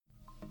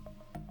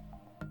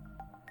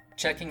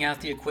checking out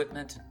the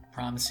equipment and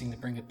promising to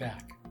bring it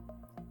back,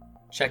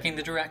 checking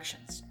the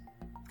directions,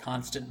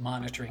 constant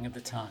monitoring of the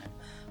time,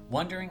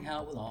 wondering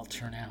how it will all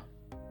turn out.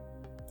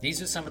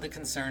 These are some of the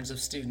concerns of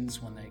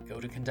students when they go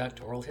to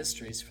conduct oral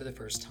histories for the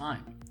first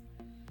time.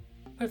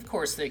 But of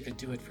course, they could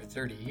do it for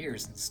 30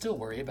 years and still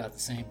worry about the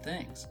same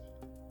things.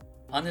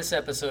 On this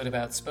episode of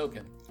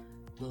Outspoken,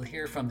 we'll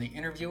hear from the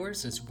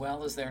interviewers as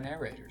well as their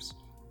narrators,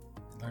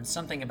 and learn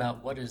something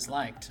about what it is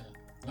like to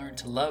learn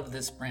to love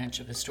this branch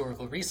of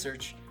historical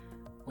research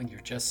when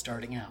you're just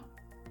starting out.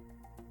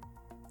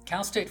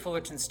 Cal State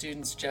Fullerton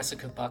students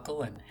Jessica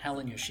Buckle and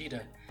Helen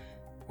Yoshida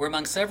were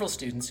among several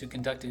students who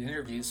conducted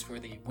interviews for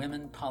the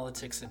Women,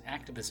 Politics, and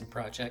Activism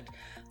project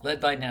led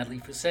by Natalie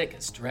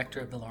Foussakis, director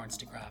of the Lawrence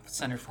de Graaf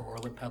Center for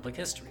Oral and Public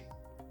History.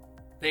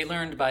 They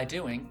learned by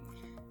doing,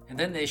 and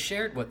then they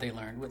shared what they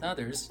learned with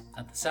others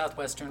at the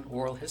Southwestern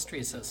Oral History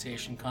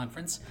Association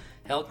conference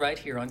held right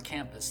here on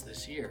campus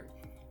this year,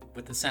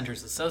 with the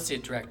center's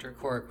associate director,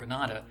 Cora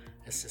Granata,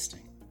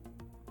 assisting.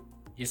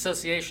 The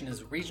association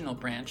is a regional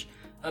branch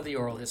of the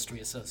Oral History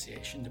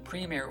Association, the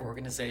premier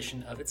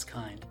organization of its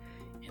kind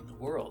in the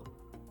world.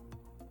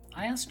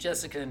 I asked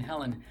Jessica and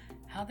Helen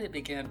how they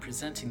began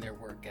presenting their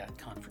work at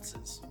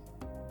conferences.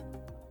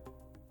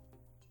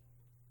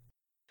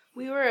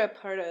 We were a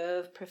part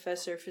of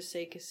Professor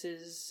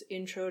Foussakis'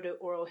 Intro to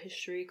Oral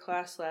History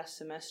class last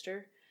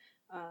semester,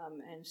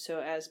 and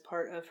so as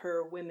part of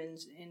her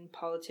Women's in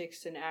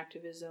Politics and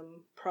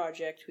Activism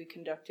project, we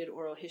conducted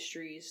oral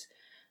histories.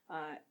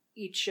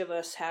 Each of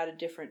us had a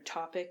different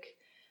topic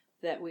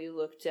that we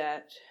looked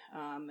at,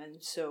 and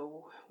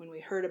so when we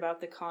heard about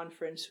the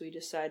conference, we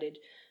decided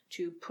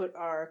to put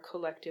our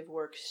collective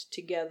works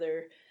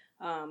together,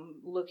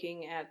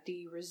 looking at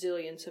the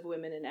resilience of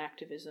women in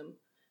activism.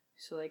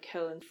 So like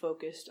Helen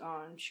focused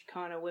on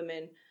Chicana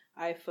women,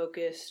 I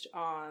focused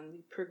on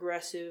the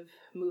progressive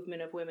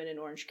movement of women in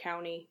Orange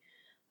County.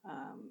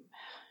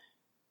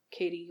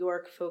 Katie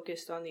York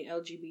focused on the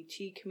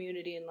LGBT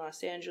community in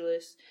Los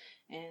Angeles,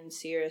 and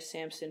Sierra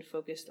Sampson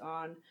focused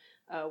on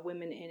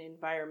women in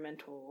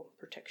environmental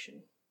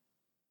protection.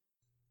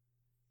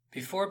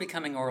 Before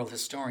becoming oral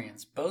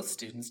historians, both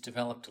students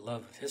developed a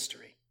love of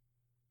history,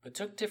 but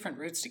took different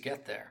routes to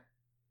get there.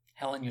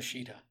 Helen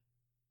Yoshida.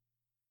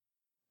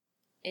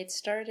 It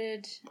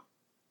started,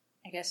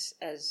 I guess,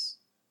 as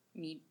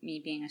me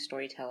being a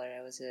storyteller.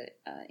 I was an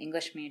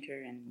English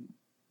major and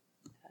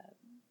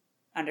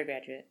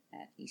undergraduate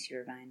at UC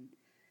Irvine,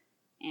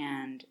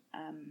 and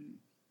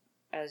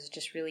I was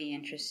just really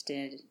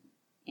interested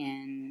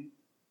in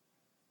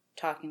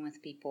talking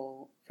with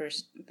people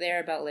first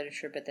there about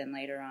literature, but then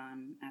later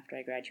on, after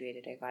I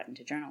graduated, I got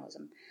into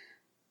journalism,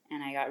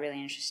 and I got really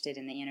interested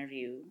in the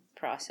interview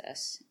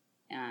process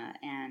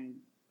and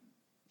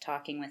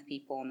talking with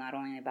people not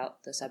only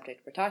about the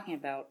subject we're talking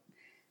about,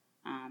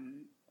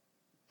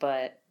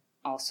 but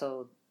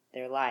also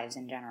their lives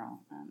in general.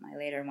 I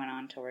later went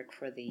on to work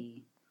for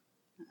the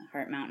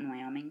Heart Mountain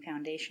Wyoming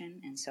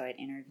Foundation, and so I'd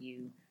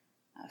interview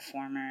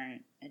former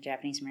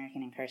Japanese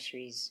American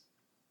incarcerees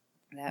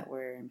that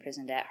were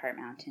imprisoned at Heart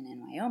Mountain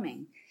in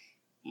Wyoming,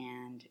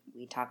 and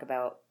we talk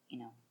about,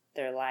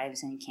 their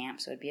lives in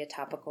camp, so it'd be a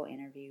topical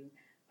interview,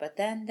 but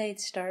then they'd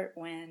start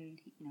when,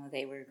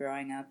 they were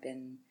growing up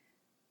in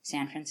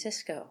San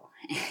Francisco,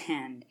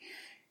 and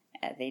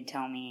they'd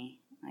tell me,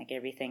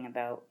 everything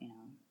about,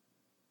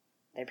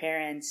 their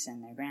parents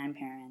and their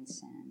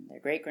grandparents and their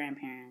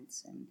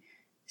great-grandparents, and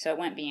so it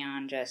went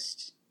beyond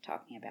just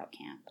talking about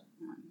camp.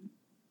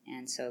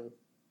 And so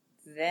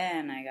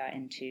then I got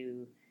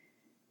into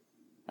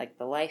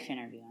the life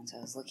interview, and so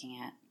I was looking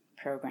at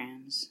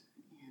programs,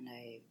 and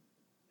I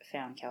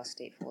found Cal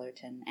State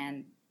Fullerton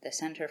and the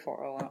Center for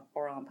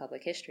Oral and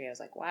Public History. I was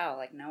like,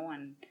 wow, no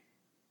one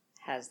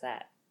has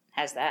that.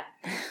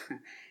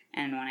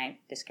 And when I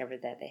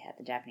discovered that they had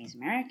the Japanese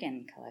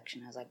American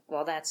collection, I was like,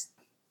 well, that's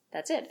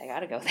it. I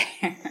gotta go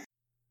there.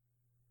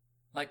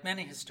 Like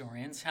many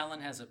historians,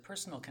 Helen has a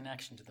personal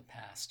connection to the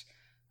past,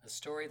 a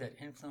story that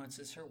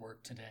influences her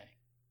work today.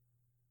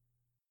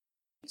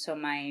 So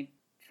my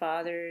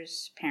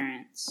father's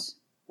parents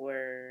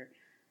were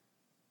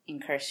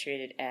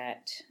incarcerated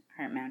at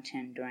Heart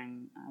Mountain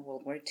during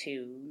World War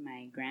II.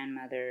 My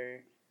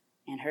grandmother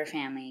and her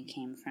family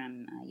came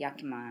from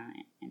Yakima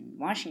in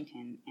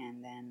Washington,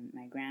 and then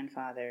my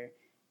grandfather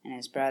and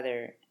his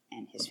brother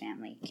and his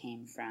family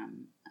came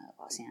from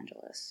Los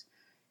Angeles.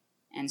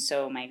 And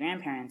so my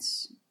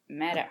grandparents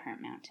met at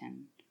Heart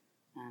Mountain.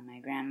 My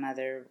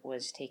grandmother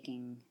was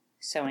taking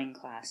sewing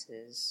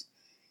classes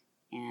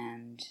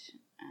and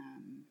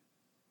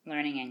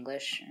learning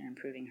English or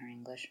improving her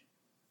English.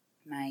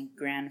 My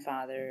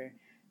grandfather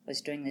was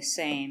doing the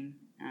same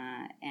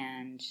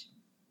and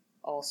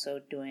also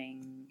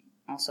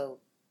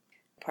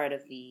part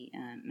of the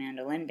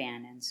mandolin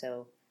band. And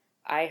so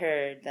I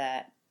heard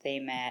that they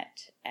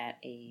met at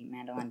a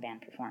mandolin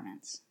band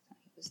performance. So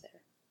he was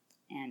there.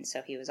 And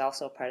so he was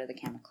also part of the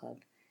Camp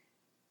Club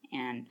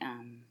and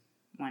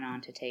went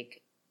on to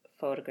take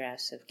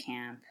photographs of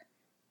camp.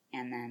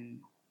 And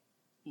then,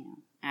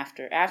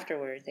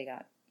 afterward they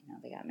got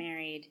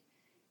married,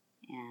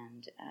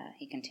 and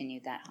he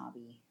continued that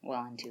hobby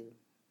well into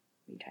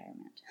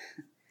retirement.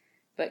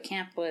 But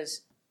camp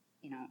was,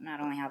 not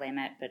only how they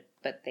met,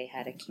 but they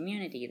had a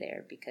community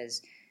there,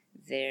 because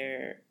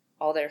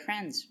all their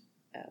friends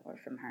were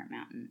from Heart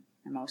Mountain,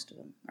 or most of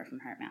them were from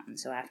Heart Mountain.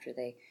 So after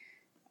they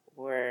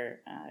were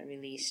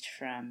released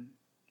from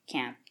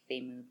camp,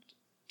 they moved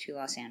to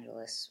Los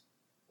Angeles,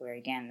 where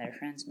again their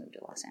friends moved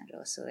to Los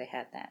Angeles. So they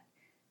had that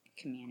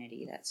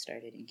community that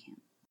started in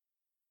camp.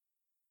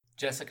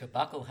 Jessica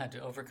Buckle had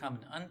to overcome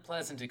an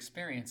unpleasant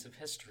experience of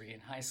history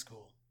in high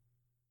school.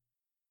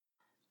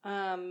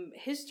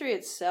 History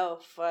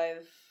itself,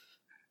 I've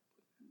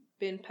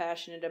been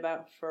passionate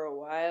about for a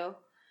while.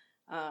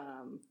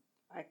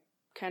 I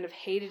kind of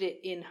hated it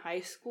in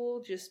high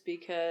school just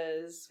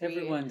because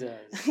everyone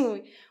does.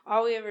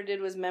 All we ever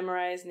did was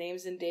memorize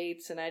names and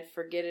dates, and I'd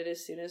forget it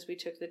as soon as we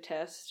took the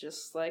test,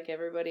 just like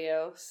everybody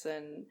else.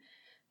 And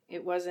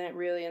it wasn't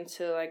really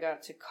until I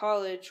got to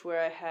college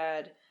where I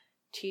had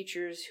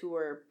teachers who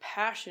were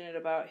passionate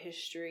about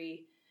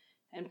history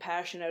and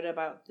passionate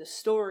about the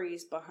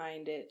stories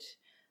behind it,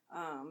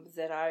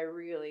 that I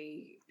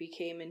really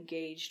became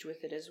engaged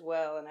with it as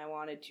well. And I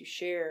wanted to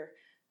share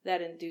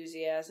that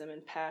enthusiasm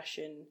and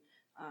passion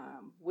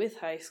with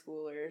high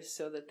schoolers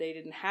so that they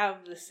didn't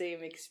have the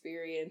same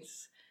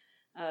experience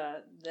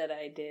that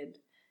I did.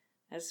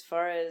 As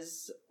far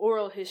as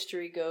oral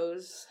history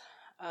goes,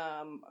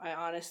 I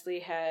honestly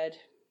had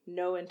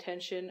no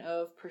intention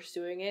of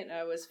pursuing it.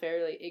 I was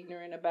fairly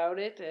ignorant about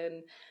it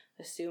and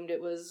assumed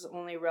it was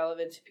only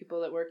relevant to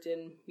people that worked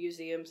in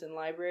museums and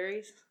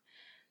libraries,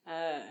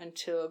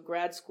 until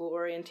grad school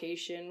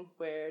orientation,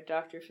 where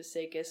Dr.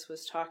 Fasakis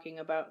was talking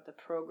about the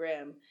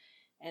program.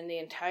 And the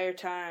entire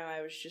time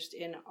I was just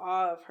in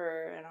awe of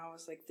her, and I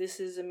was like, this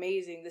is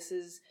amazing. This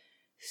is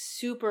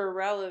super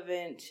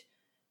relevant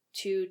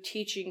to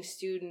teaching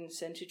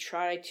students and to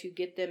try to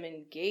get them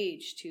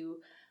engaged, to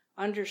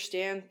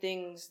understand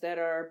things that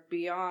are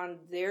beyond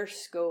their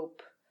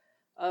scope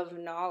of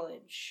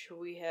knowledge.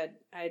 I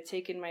had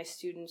taken my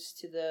students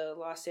to the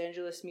Los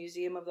Angeles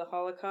Museum of the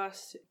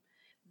Holocaust.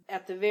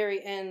 At the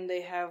very end,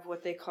 they have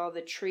what they call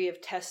the Tree of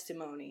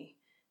Testimony.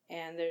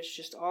 And there's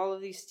just all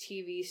of these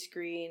TV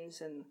screens,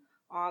 and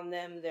on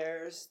them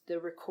there's the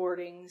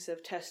recordings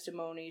of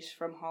testimonies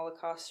from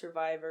Holocaust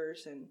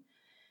survivors. And,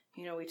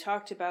 we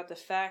talked about the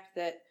fact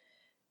that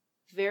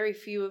very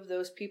few of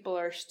those people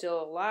are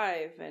still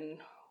alive. And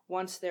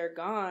once they're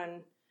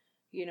gone,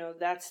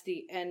 that's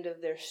the end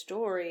of their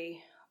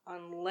story,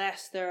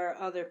 unless there are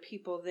other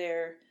people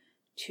there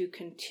to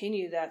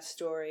continue that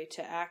story,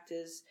 to act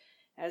as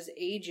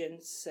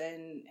agents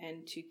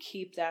and to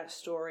keep that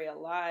story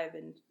alive,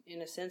 and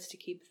in a sense to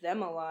keep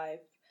them alive.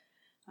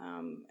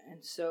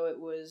 And so it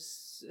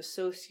was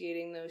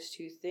associating those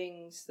two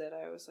things that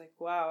I was like,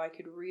 wow, I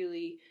could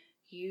really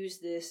use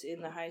this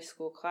in the high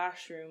school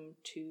classroom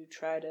to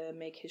try to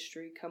make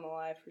history come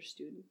alive for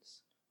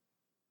students.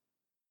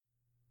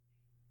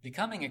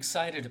 Becoming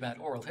excited about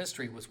oral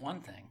history was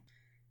one thing,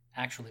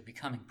 actually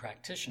becoming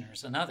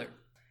practitioners another.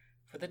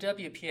 For the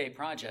WPA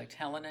project,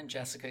 Helen and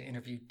Jessica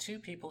interviewed 2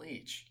 people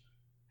each.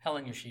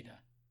 Helen Yoshida.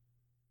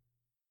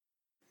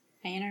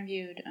 I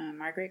interviewed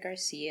Margaret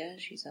Garcia,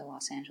 she's a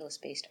Los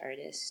Angeles-based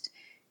artist,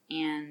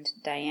 and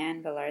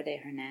Diane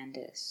Velarde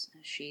Hernandez.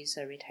 She's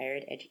a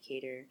retired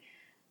educator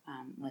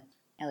with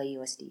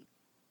LAUSD.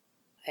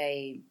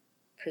 I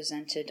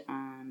presented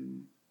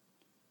on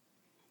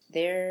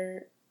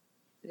their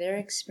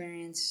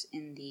experience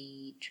in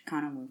the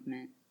Chicano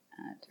movement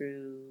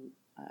through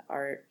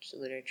art,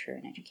 literature,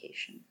 and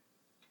education.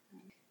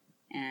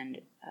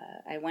 And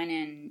I went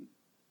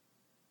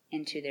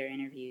into their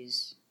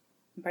interviews,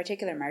 in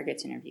particular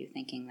Margaret's interview,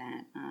 thinking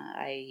that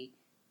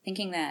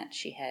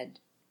she had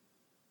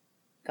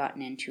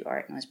gotten into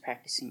art and was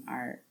practicing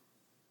art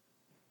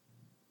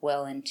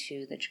well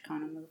into the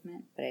Chicano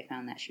movement, but I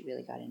found that she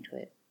really got into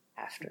it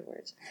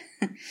afterwards.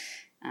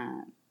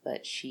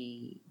 But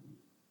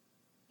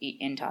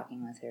in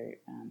talking with her,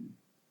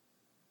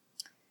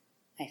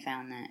 I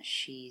found that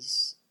she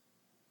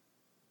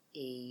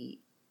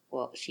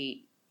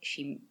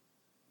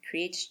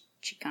creates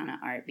Chicana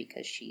art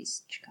because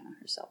she's Chicana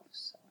herself.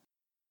 So.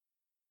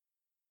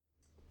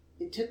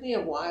 It took me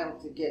a while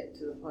to get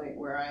to the point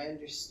where I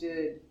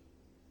understood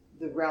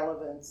the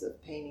relevance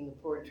of painting a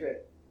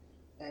portrait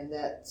and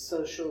that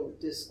social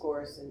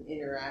discourse and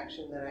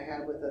interaction that I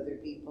have with other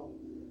people.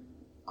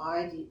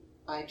 I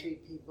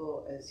treat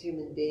people as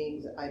human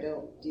beings. I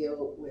don't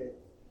deal with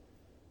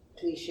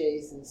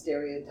cliches and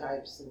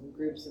stereotypes and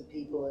groups of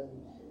people, and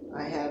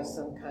I have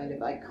some kind of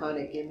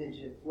iconic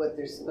image of what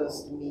they're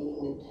supposed to mean,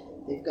 and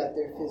they've got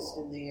their fist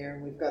in the air,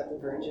 and we've got the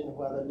Virgin of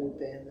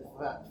Guadalupe and the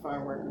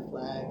farm worker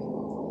flag, and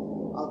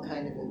all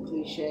kind of a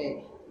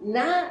cliche.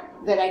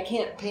 Not that I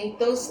can't paint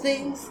those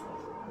things,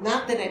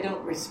 not that I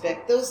don't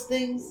respect those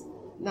things,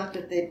 not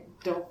that they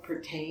don't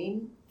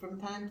pertain from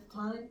time to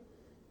time,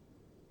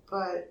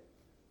 but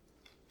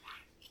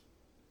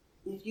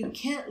if you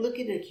can't look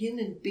at a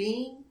human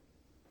being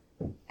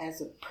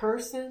as a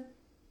person,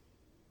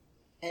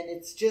 and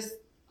it's just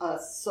a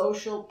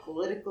social,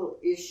 political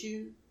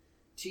issue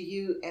to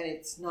you and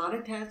it's not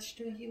attached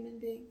to a human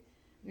being?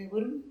 I mean,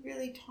 what are we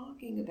really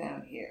talking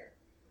about here?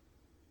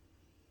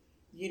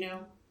 You know,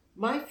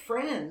 my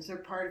friends are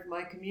part of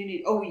my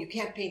community. Oh, you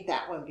can't paint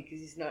that one because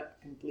he's not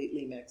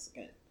completely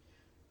Mexican.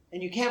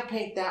 And you can't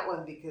paint that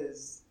one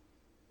because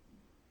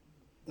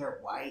they're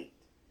white.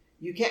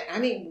 You can't, I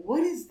mean,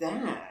 what is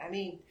that? I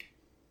mean,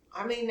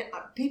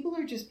 people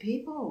are just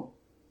people.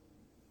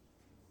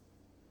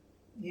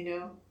 You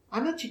know,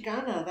 I'm a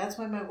Chicana. That's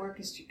why my work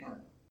is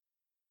Chicana.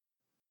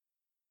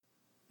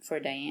 For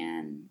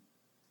Diane,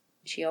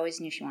 she always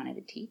knew she wanted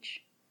to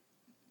teach.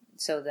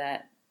 So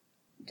that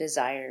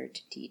desire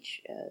to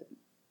teach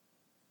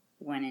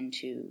went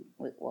into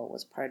what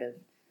was part of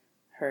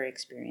her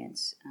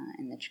experience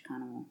in the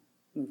Chicano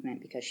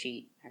movement, because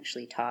she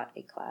actually taught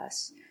a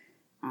class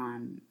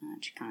on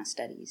Chicano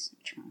studies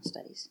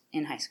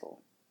in high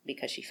school,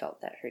 because she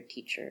felt that her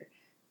teacher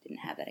didn't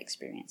have that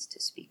experience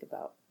to speak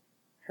about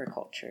her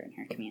culture and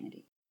her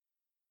community.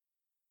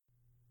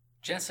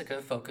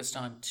 Jessica focused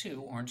on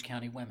 2 Orange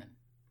County women.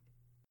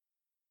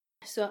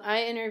 So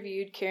I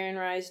interviewed Karen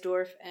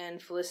Reisdorf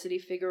and Felicity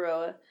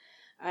Figueroa.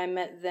 I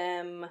met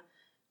them.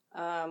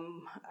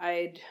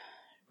 I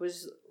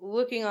was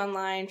looking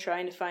online,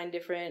 trying to find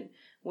different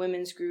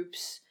women's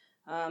groups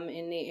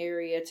in the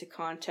area to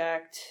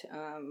contact,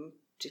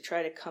 to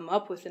try to come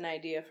up with an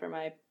idea for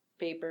my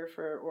paper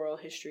for oral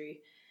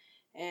history.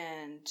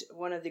 And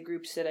one of the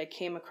groups that I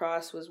came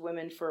across was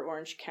Women for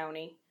Orange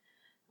County.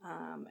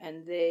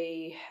 And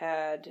they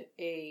had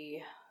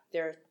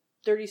their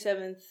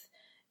 37th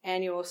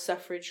annual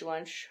suffrage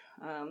lunch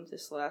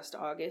this last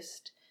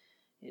August.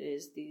 It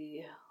is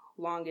the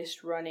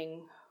longest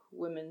running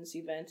women's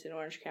event in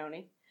Orange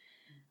County.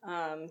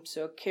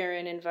 So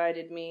Karen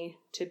invited me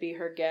to be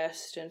her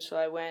guest, and so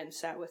I went and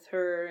sat with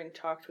her and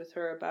talked with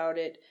her about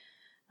it.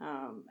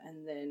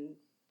 And then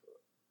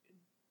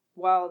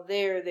while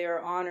there, they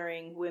are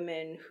honoring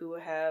women who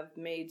have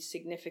made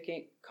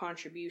significant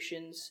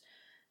contributions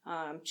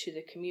to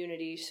the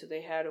community. So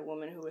they had a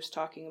woman who was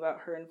talking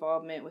about her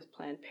involvement with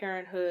Planned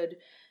Parenthood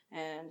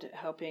and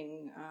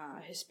helping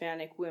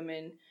Hispanic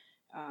women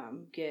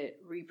get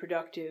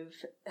reproductive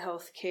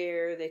health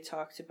care. They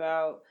talked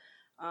about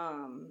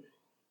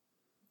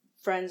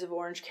Friends of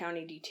Orange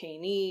County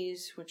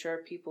Detainees, which are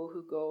people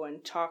who go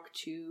and talk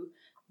to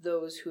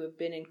those who have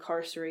been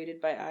incarcerated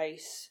by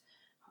ICE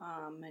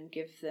and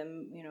give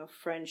them,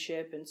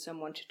 friendship and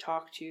someone to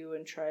talk to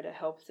and try to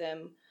help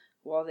them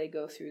while they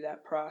go through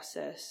that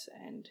process.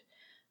 And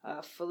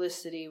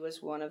Felicity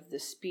was one of the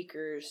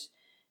speakers,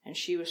 and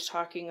she was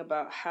talking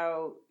about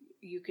how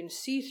you can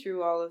see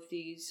through all of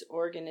these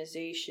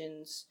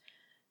organizations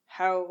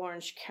how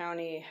Orange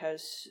County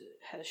has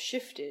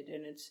shifted.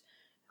 And it's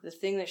the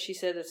thing that she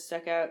said that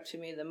stuck out to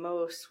me the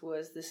most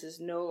was, this is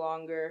no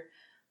longer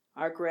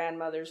our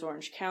grandmother's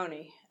Orange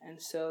County.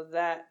 And so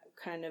that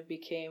kind of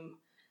became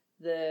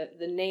the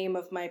name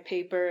of my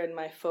paper and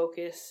my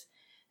focus.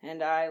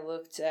 And I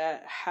looked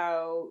at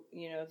how,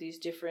 these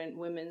different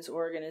women's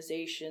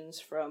organizations,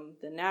 from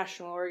the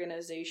National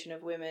Organization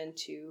of Women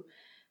to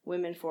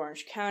Women for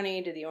Orange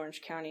County to the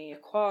Orange County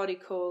Equality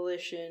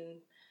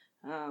Coalition,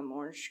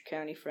 Orange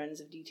County Friends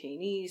of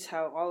Detainees,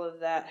 how all of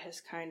that has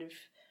kind of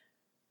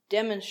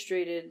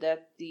demonstrated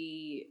that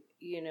the,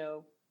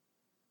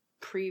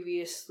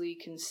 previously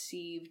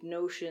conceived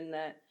notion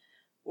that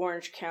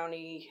Orange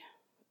County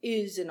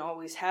is and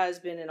always has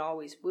been and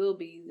always will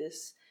be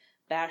this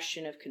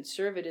bastion of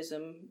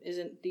conservatism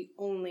isn't the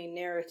only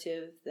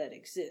narrative that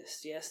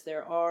exists. Yes,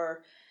 there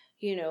are,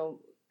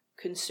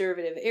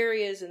 conservative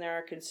areas and there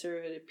are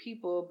conservative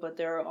people, but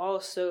there are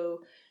also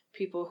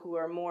people who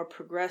are more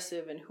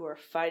progressive and who are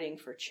fighting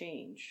for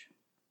change.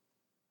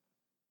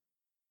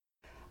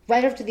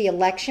 Right after the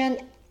election,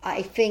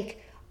 I think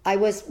I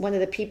was one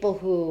of the people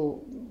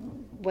who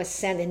was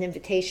sent an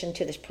invitation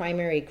to this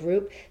primary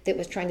group that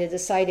was trying to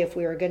decide if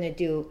we were going to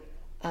do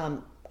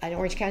an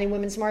Orange County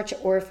Women's March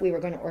or if we were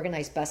going to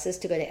organize buses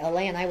to go to LA.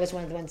 And I was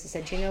one of the ones that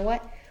said, you know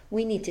what?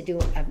 We need to do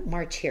a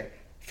march here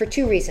for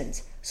 2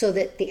 reasons. So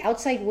that the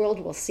outside world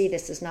will see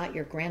this is not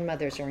your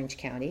grandmother's Orange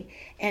County.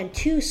 And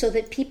 2, so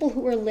that people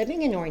who are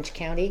living in Orange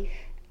County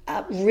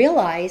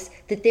realize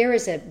that there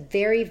is a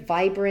very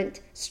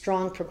vibrant,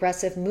 strong,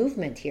 progressive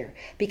movement here.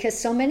 Because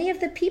so many of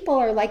the people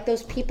are like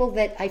those people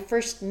that I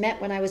first met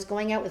when I was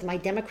going out with my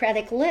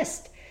Democratic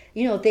list.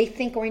 They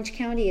think Orange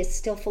County is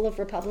still full of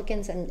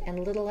Republicans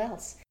and little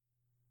else.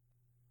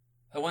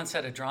 I once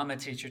had a drama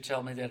teacher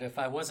tell me that if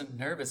I wasn't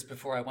nervous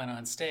before I went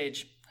on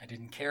stage, I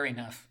didn't care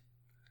enough.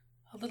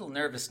 A little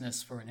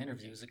nervousness for an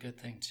interview is a good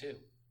thing, too.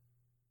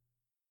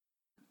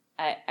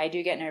 I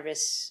do get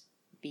nervous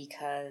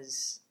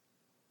because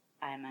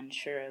I'm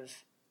unsure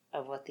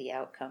of what the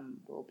outcome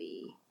will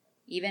be,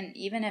 even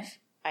if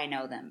I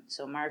know them.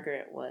 So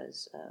Margaret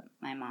was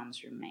my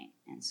mom's roommate,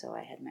 and so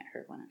I had met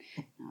her when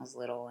I was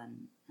little,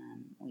 and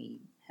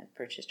we had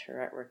purchased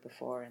her artwork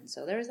before, and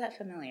so there was that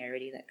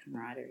familiarity, that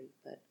camaraderie,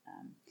 but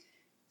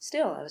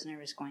still I was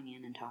nervous going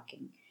in and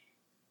talking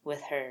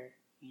with her,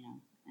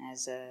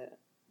 as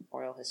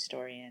oral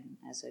historian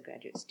as a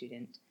graduate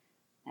student,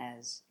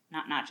 as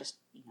not just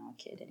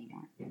a kid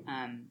anymore,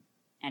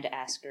 and to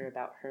ask her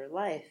about her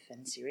life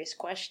and serious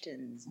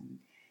questions. And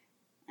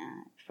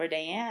for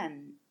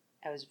Diane,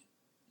 I was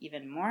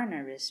even more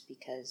nervous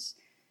because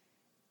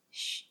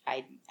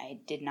I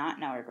did not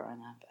know her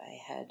growing up. I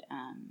had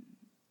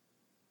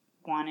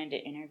wanted to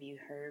interview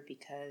her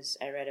because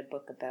I read a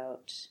book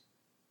about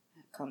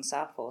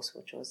Consafos,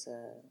 which was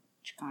a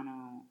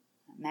Chicano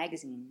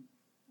magazine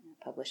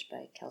published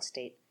by Cal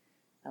State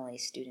LA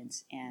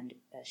students, and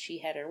she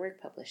had her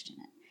work published in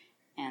it.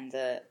 And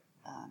the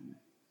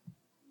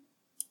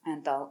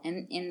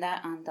in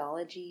that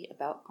anthology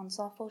about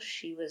Consafos,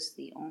 she was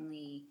the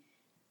only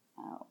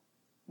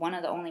one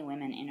of the only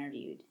women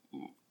interviewed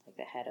in it, like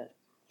that had a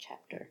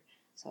chapter.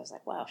 So I was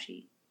like, wow,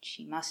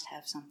 she must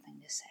have something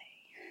to say.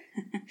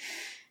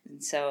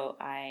 And so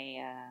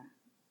I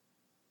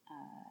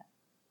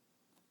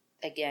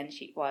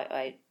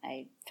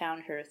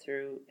found her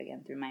through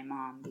my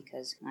mom,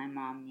 because my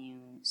mom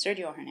knew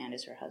Sergio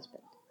Hernandez, her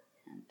husband,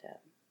 and so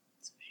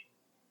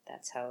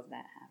that's how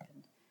that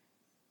happened.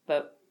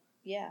 But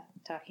yeah,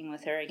 talking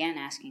with her again,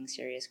 asking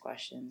serious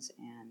questions,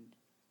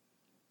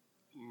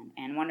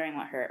 and wondering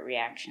what her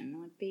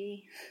reaction would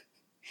be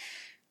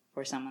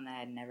for someone that I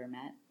had never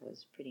met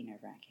was pretty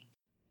nerve-wracking.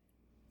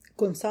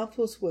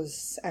 Consafos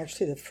was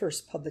actually the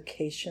first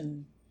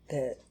publication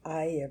that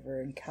I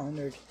ever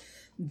encountered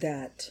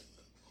that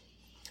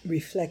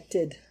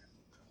reflected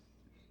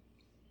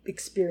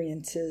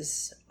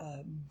experiences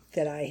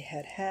that I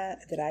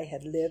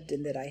had lived,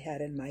 and that I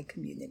had in my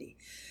community.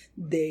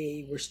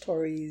 They were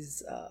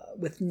stories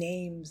with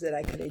names that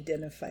I could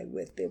identify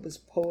with. There was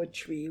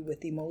poetry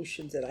with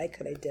emotions that I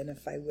could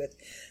identify with.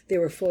 There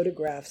were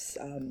photographs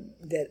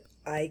that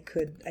I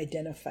could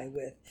identify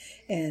with.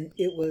 And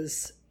it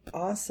was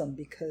awesome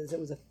because it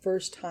was the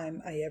first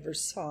time I ever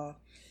saw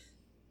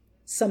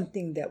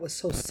something that was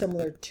so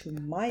similar to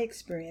my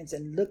experience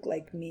and looked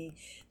like me,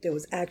 that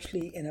was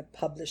actually in a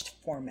published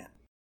format.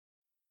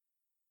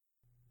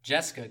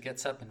 Jessica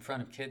gets up in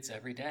front of kids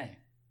every day,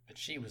 but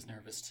she was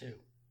nervous too.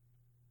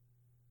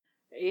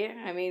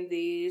 Yeah, I mean,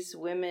 these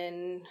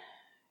women,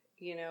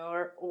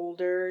 are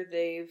older.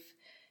 They've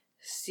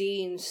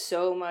seen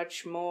so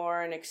much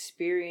more and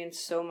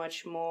experienced so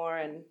much more.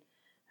 And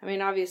I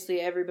mean,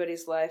 obviously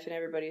everybody's life and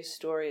everybody's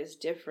story is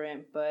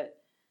different, but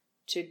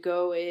to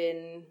go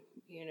in,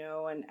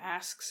 and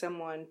ask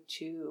someone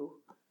to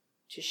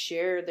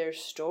share their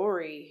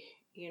story,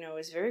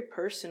 is very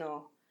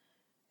personal.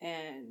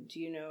 And,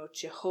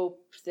 to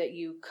hope that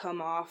you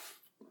come off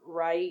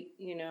right,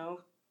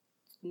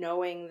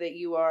 knowing that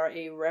you are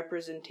a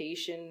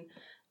representation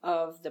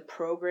of the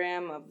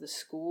program, of the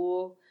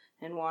school,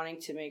 and wanting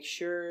to make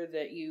sure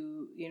that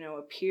you,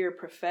 appear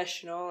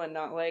professional and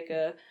not like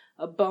a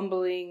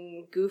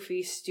bumbling,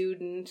 goofy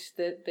student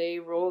that they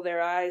roll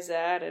their eyes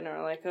at and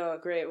are like, oh,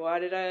 great, why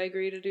did I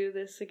agree to do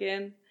this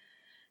again?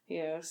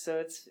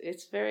 So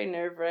it's very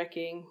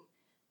nerve-wracking,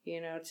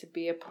 to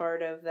be a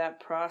part of that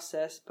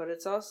process, but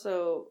it's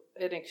also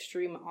an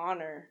extreme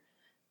honor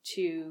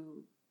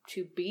to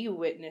be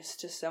witness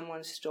to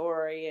someone's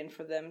story and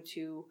for them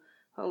to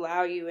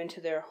allow you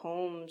into their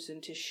homes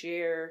and to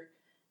share,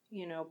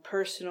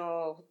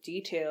 personal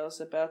details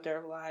about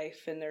their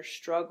life and their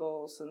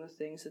struggles and the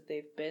things that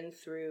they've been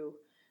through,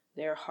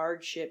 their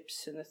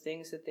hardships and the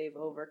things that they've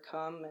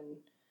overcome. And,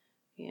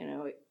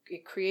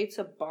 it creates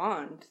a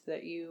bond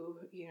that you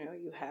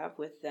have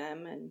with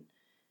them, and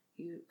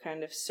you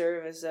kind of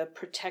serve as a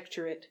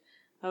protectorate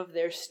of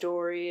their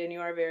story, and you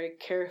are very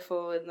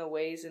careful in the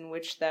ways in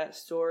which that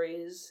story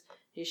is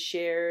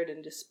shared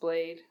and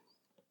displayed.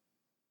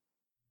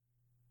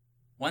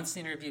 Once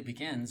the interview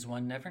begins,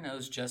 one never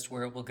knows just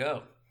where it will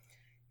go,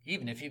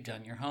 even if you've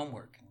done your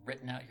homework and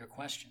written out your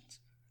questions.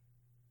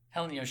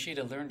 Helen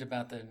Yoshida learned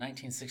about the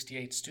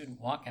 1968 student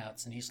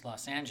walkouts in East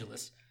Los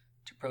Angeles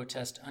to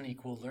protest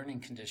unequal learning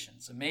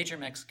conditions, a major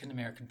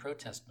Mexican-American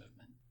protest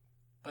movement.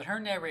 But her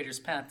narrator's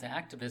path to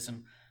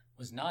activism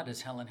was not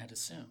as Helen had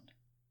assumed.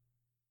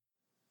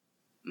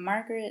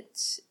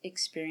 Margaret's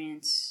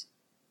experience,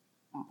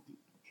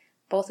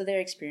 both of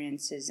their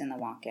experiences in the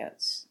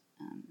walkouts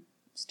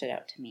stood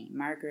out to me.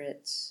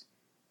 Margaret's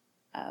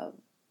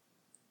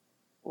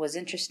was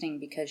interesting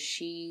because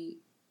she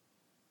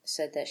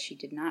said that she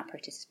did not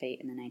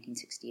participate in the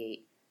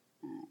 1968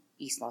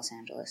 East Los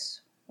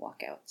Angeles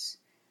walkouts.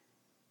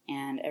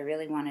 And I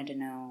really wanted to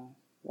know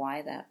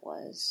why that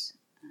was,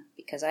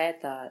 because I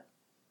had thought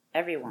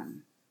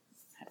everyone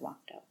had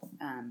walked out.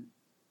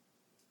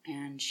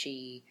 And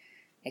she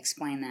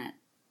explained that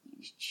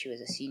she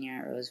was a senior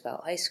at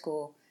Roosevelt High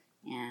School,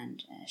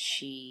 and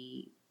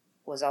she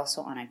was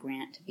also on a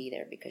grant to be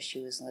there because she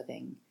was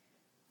living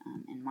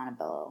in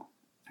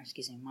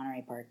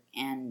Monterey Park.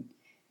 And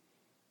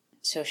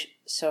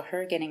so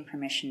her getting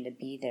permission to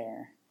be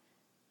there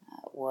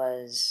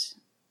was,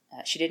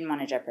 she didn't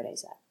want to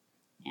jeopardize that.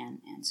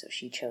 And so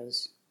she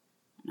chose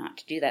not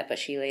to do that, but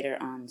she later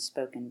on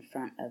spoke in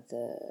front of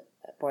the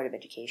Board of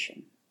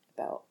Education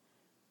about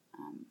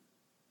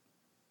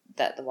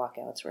that the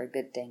walkouts were a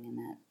good thing, and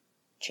that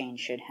change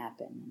should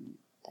happen and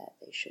that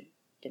they should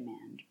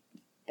demand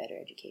better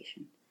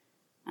education.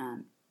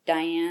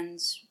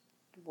 Diane's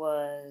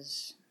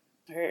was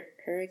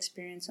her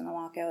experience in the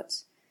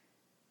walkouts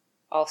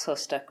also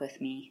stuck with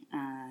me.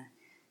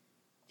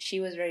 She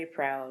was very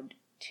proud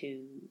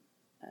to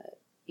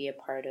be a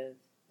part of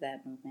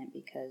that movement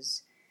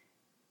because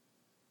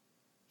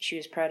she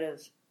was proud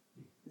of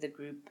the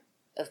group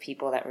of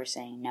people that were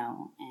saying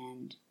no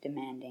and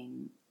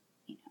demanding,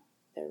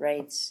 their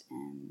rights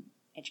and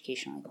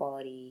educational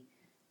equality,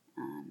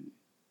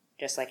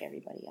 just like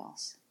everybody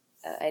else.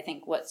 I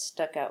think what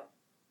stuck out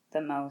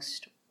the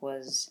most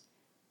was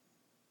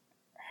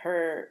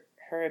her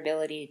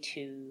ability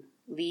to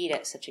lead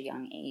at such a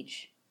young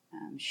age.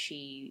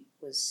 She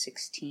was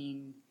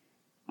 16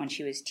 when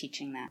she was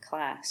teaching that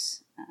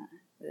class,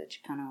 the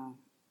Chicano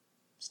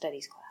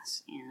studies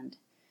class, and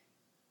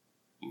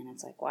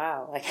it's like,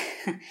 wow, like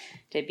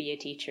to be a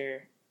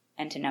teacher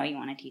and to know you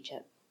want to teach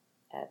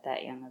at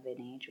that young of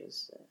an age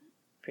was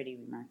pretty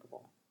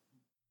remarkable.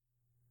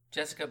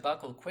 Jessica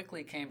Buckle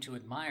quickly came to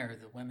admire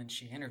the women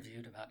she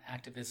interviewed about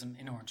activism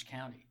in Orange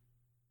County.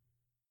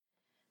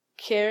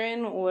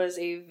 Karen was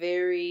a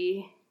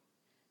very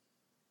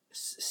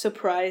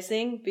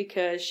surprising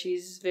because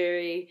she's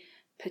very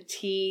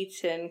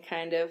petite and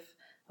kind of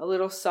a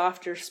little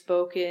softer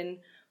spoken,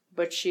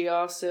 but she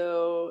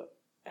also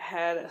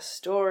had a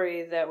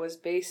story that was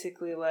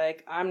basically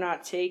like, I'm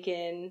not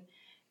taking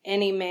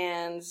any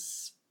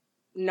man's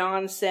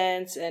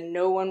nonsense and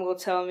no one will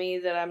tell me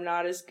that I'm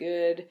not as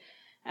good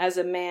as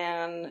a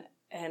man.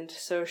 And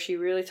so she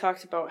really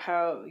talked about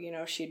how,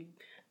 she'd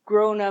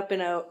grown up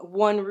in a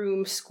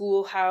one-room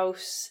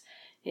schoolhouse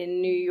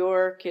in New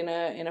York in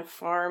a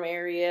farm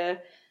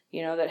area,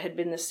 that had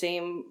been the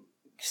same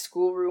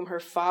schoolroom her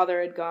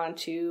father had gone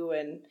to,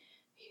 and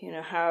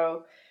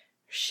how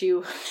she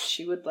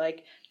would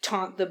like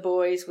taunt the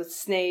boys with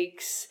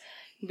snakes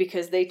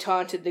because they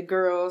taunted the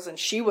girls, and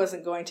she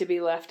wasn't going to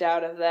be left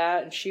out of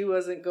that, and she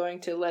wasn't going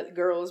to let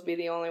girls be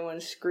the only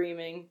ones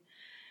screaming.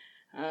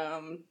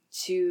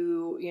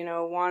 To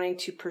wanting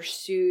to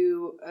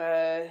pursue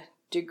a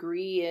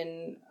degree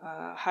in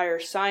higher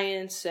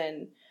science,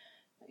 and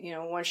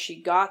once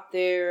she got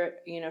there,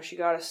 she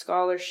got a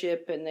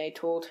scholarship, and they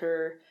told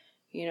her,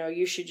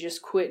 you should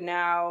just quit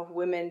now.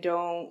 Women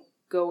don't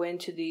go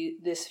into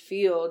this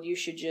field. You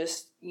should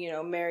just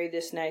marry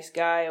this nice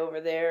guy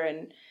over there.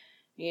 And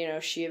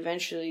she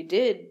eventually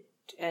did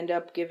end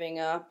up giving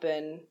up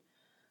and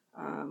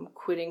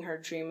quitting her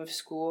dream of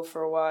school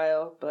for a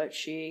while, but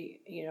she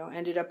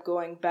ended up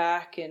going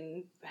back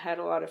and had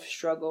a lot of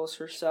struggles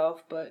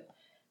herself. But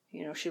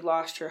she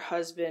lost her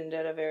husband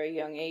at a very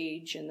young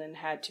age and then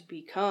had to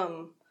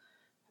become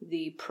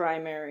the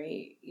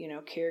primary,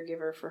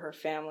 caregiver for her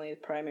family, the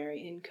primary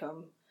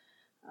income.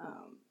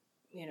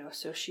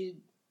 So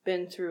she'd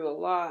been through a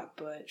lot,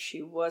 but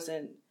she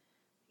wasn't,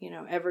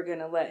 ever going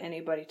to let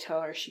anybody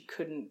tell her she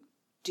couldn't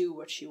do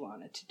what she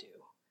wanted to do.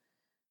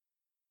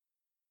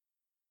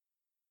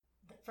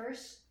 The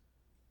first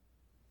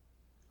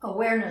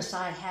awareness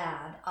I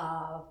had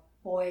of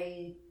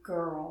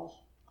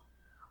boy-girl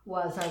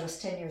was I was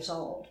 10 years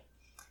old.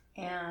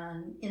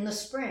 And in the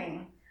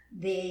spring,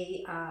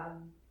 the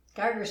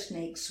garter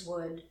snakes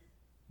would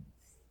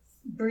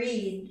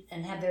breed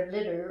and have their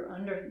litter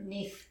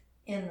underneath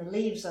in the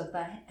leaves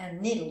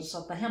and needles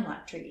of the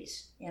hemlock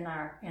trees in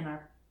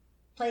our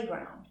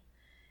playground.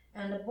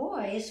 And the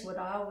boys would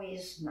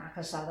always knock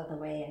us out of the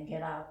way and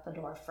get out the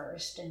door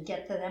first and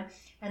get to them.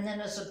 And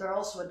then as the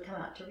girls would come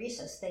out to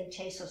recess, they'd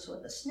chase us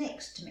with the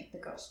snakes to make the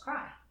girls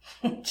cry.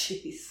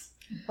 Jeez.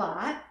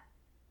 But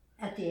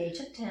at the age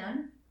of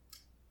 10,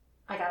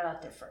 I got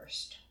out there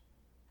first.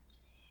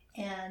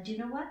 And you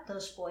know what?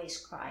 Those boys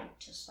cried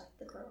just like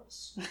the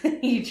girls.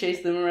 You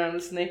chased them around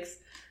with snakes?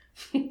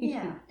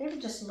 Yeah, they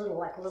were just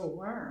little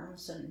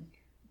worms, and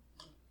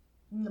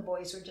the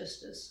boys were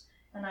just as...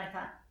 And I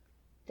thought,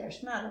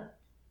 there's not a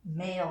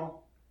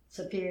male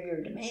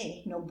superior to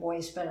me. No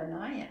boy's better than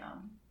I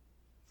am.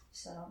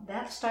 So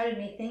that started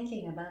me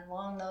thinking about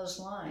along those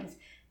lines.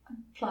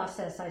 Plus,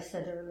 as I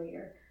said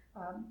earlier,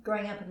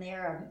 growing up in the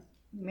era of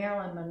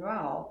Marilyn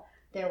Monroe,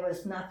 there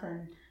was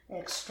nothing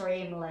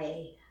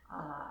extremely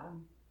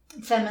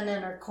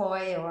feminine or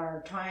coy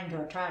or trying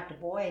to attract a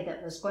boy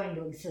that was going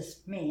to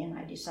exist for me, and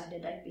I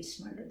decided I'd be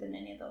smarter than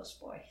any of those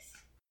boys.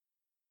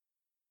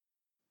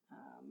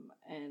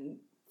 And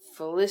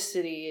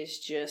Felicity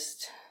is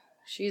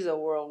she's a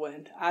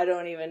whirlwind. I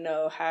don't even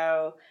know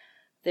how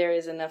there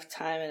is enough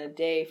time in a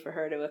day for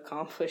her to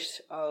accomplish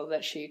all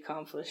that she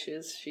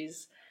accomplishes.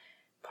 She's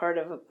part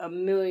of a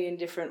million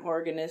different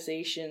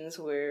organizations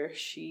where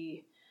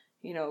she,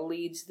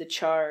 leads the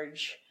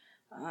charge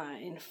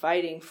in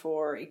fighting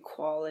for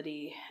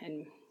equality,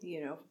 and,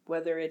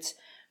 whether it's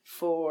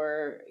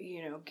for,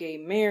 gay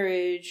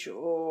marriage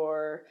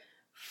or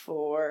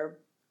for,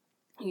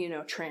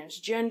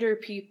 transgender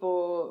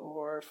people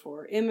or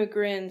for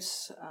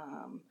immigrants,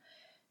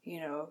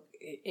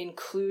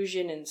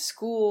 inclusion in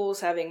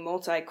schools, having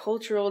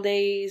multicultural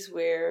days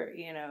where,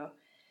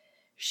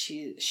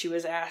 she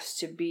was asked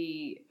to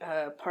be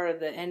part of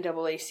the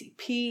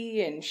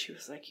NAACP, and she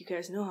was like, "You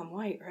guys know I'm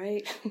white,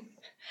 right?"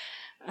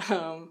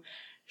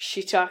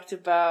 She talked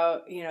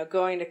about,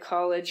 going to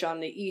college on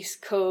the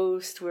East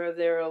Coast where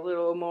they're a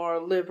little more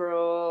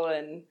liberal,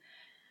 and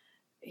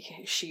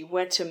she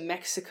went to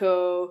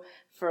Mexico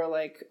for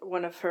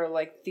one of her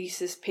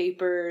thesis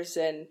papers,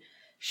 and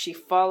she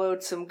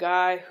followed some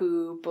guy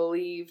who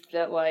believed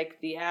that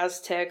the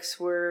Aztecs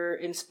were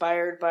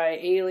inspired by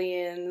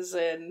aliens,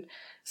 and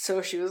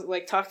so she was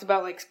talked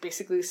about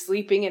basically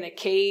sleeping in a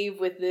cave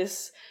with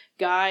this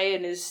guy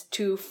and his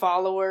 2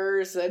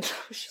 followers, and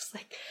I was just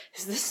like,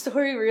 is this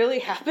story really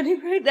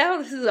happening right now?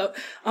 This is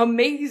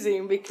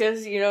amazing,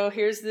 because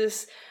here's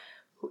this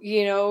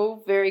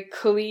very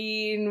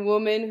clean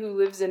woman who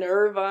lives in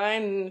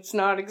Irvine, and it's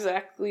not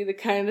exactly the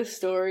kind of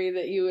story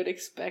that you would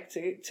expect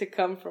to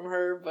come from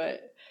her,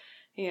 but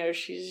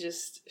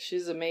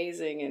she's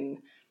amazing, and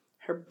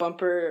her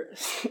bumper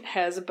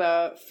has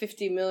about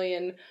 50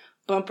 million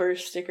bumper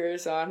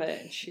stickers on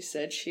it, and she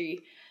said she,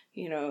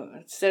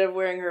 instead of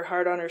wearing her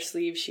heart on her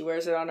sleeve, she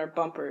wears it on her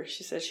bumper.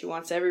 She says she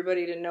wants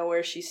everybody to know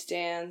where she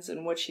stands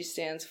and what she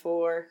stands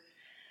for.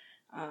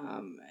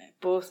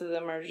 Both of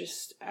them are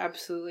just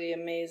absolutely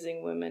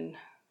amazing women.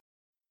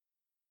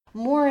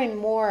 More and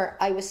more,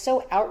 I was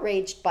so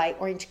outraged by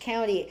Orange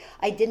County,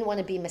 I didn't want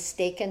to be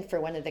mistaken for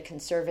one of the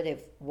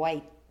conservative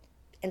white.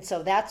 And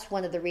so that's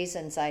one of the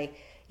reasons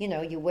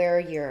you wear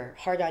your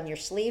heart on your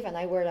sleeve, and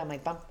I wear it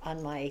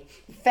on my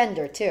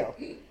fender too,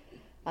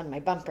 on my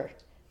bumper,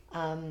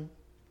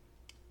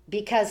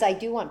 because I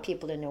do want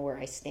people to know where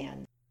I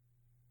stand.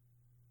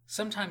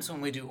 Sometimes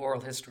when we do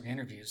oral history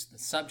interviews, the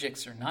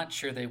subjects are not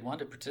sure they want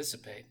to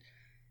participate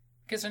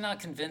because they're not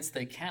convinced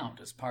they count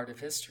as part of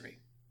history,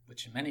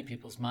 which in many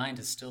people's mind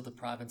is still the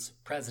province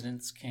of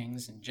presidents,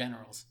 kings, and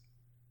generals.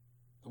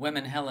 The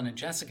women Helen and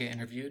Jessica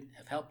interviewed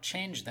have helped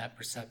change that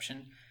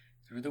perception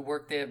through the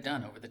work they have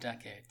done over the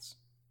decades.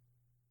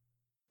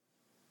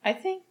 I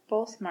think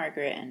both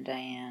Margaret and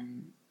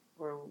Diane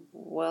were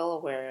well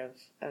aware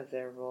of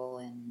their role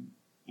in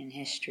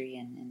history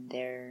and in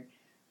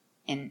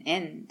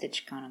the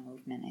Chicano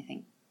movement. I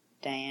think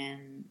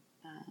Diane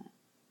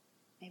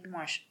maybe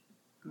more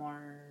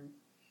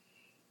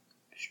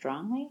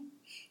strongly,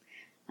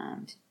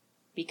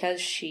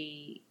 because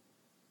she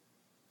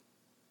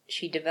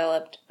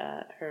developed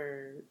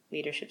her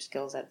leadership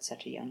skills at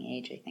such a young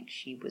age. I think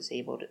she was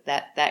able to,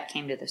 that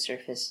came to the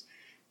surface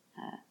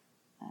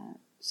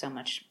so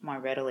much more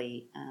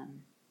readily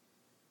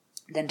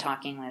than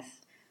talking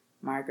with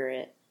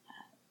Margaret,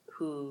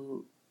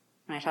 who,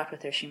 when I talked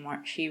with her,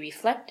 she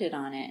reflected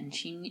on it, and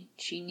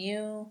she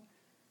knew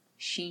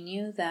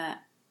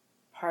that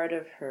part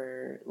of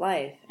her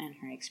life and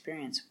her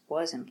experience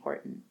was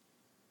important.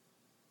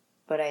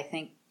 But I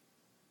think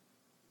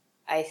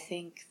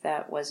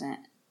that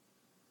wasn't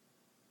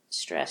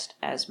stressed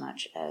as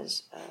much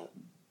as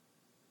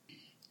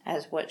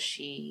what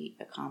she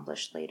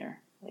accomplished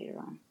later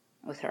on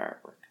with her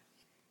artwork.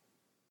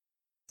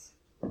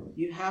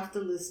 You have to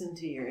listen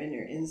to your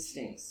inner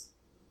instincts.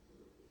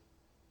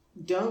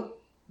 Don't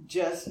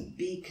just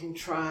be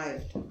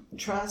contrived.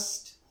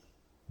 Trust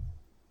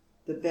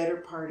the better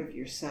part of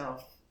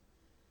yourself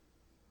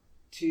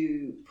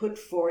to put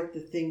forth the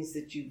things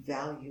that you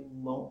value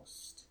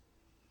most.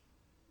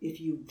 If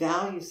you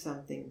value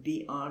something,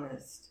 be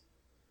honest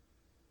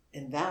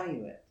and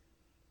value it.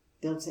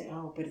 Don't say,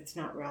 "Oh, but it's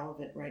not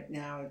relevant right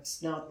now.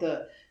 It's not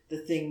the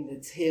thing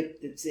that's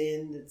hip, that's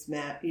in, that's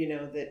that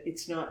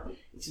it's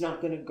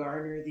not going to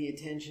garner the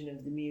attention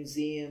of the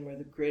museum or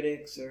the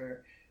critics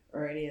or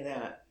any of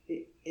that."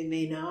 It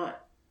may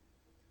not.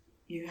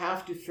 You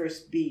have to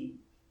first be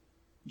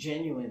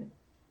genuine.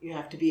 You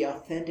have to be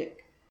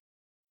authentic.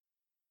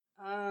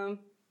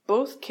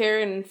 Both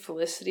Karen and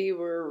Felicity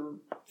were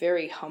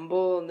very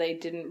humble, and they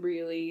didn't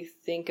really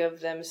think of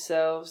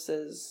themselves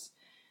as,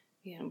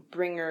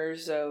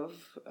 bringers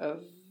of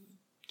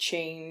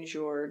change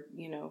or,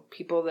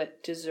 people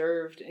that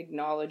deserved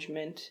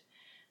acknowledgement.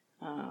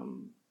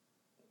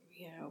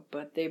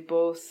 But they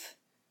both,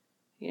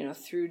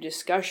 through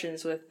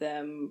discussions with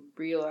them,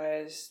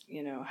 realized,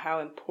 how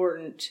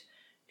important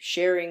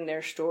sharing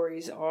their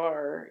stories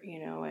are,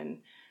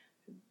 and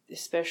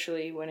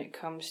especially when it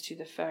comes to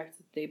the fact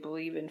that they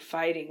believe in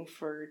fighting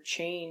for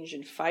change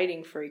and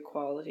fighting for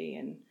equality.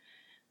 And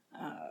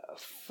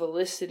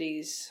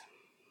Felicity's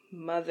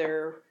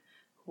mother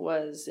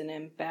was an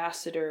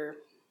ambassador,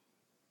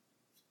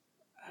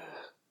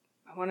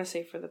 I want to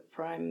say for the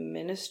Prime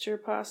Minister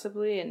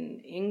possibly in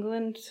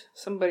England,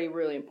 somebody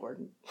really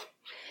important.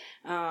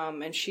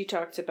 And she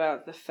talked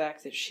about the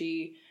fact that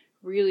she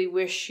really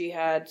wished she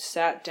had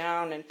sat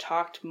down and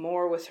talked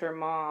more with her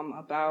mom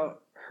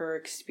about her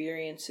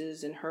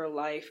experiences in her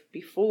life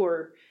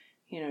before,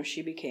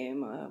 she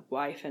became a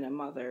wife and a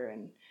mother,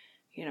 and,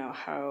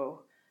 how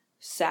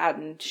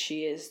saddened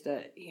she is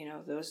that,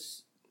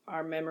 those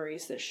are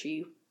memories that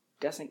she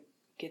doesn't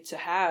get to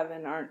have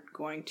and aren't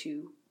going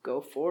to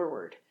go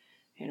forward.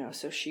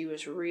 So she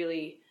was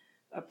really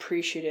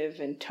appreciative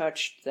and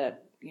touched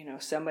that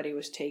somebody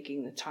was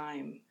taking the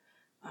time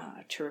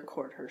to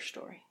record her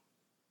story.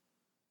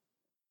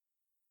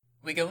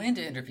 We go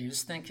into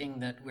interviews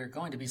thinking that we're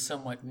going to be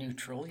somewhat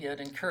neutral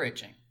yet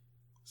encouraging,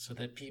 so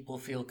that people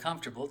feel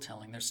comfortable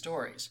telling their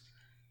stories.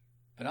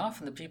 But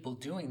often the people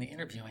doing the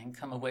interviewing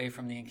come away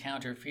from the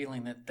encounter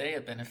feeling that they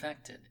have been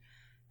affected,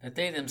 that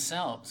they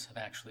themselves have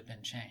actually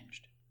been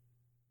changed.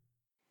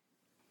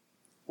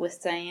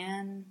 With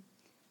Diane,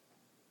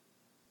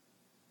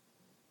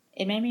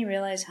 it made me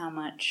realize how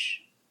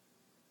much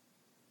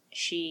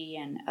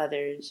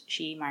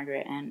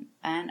Margaret,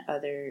 and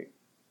other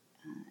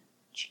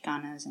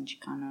Chicanas and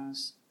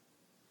Chicanos,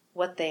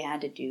 what they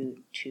had to do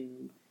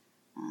to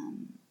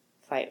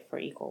fight for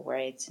equal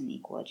rights and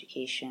equal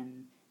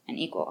education and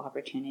equal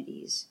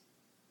opportunities.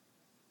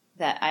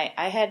 That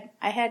I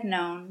had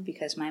known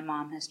because my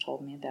mom has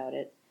told me about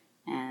it,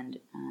 and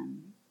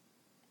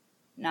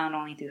not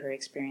only through her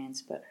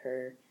experience, but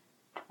her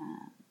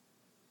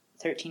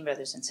 13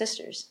 brothers and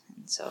sisters,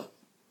 and so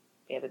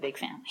we have a big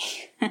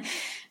family.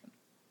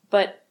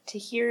 But to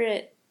hear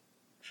it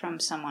from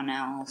someone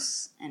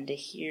else, and to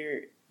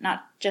hear,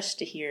 not just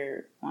to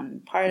hear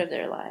one part of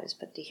their lives,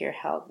 but to hear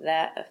how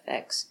that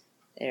affects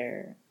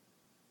their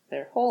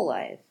whole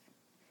life,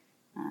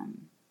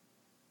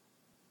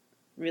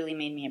 really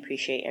made me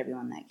appreciate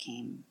everyone that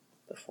came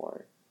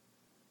before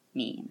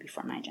me and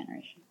before my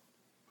generation.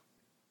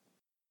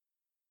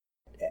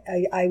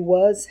 I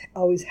was,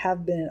 always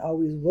have been, and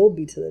always will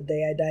be to the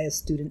day I die a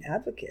student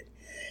advocate,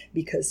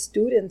 because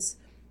students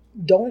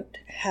don't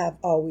have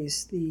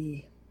always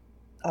the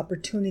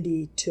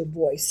opportunity to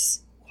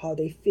voice how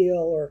they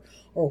feel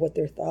or what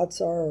their thoughts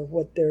are or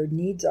what their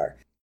needs are.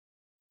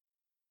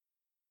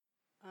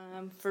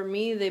 For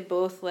me, they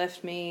both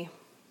left me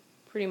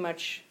pretty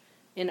much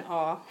in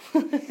awe.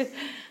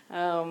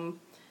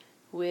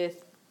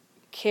 With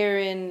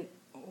Karen,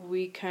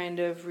 we kind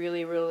of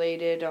really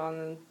related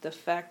on the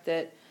fact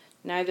that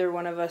neither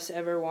one of us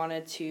ever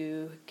wanted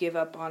to give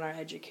up on our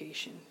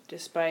education,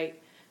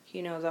 despite,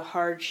 the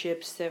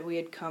hardships that we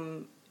had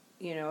come,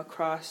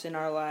 across in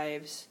our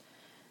lives.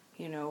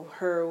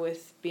 Her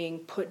with being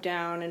put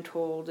down and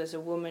told as a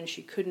woman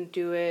she couldn't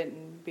do it,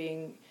 and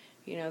being,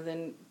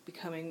 then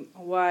becoming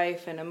a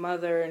wife and a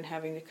mother and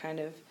having to kind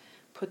of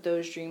put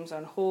those dreams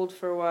on hold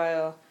for a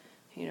while.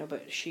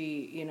 But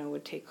she,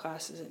 would take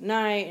classes at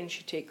night, and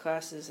she'd take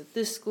classes at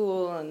this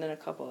school, and then a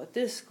couple at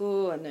this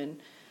school, and then,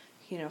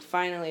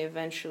 finally,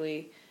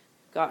 eventually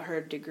got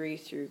her degree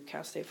through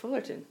Cal State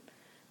Fullerton.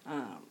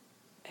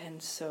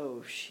 And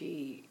so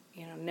she,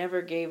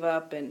 never gave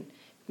up, and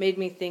made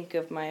me think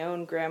of my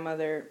own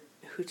grandmother,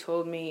 who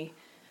told me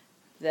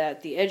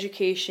that the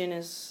education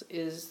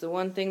is the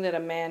one thing that a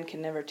man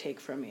can never take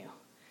from you.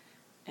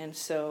 And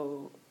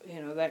so,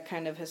 that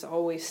kind of has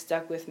always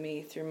stuck with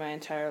me through my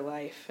entire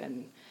life.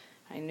 And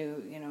I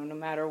knew, no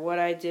matter what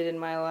I did in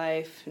my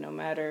life, no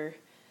matter,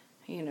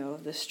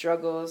 the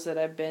struggles that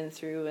I've been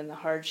through and the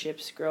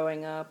hardships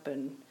growing up,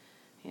 and,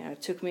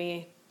 it took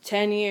me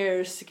 10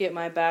 years to get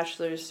my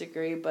bachelor's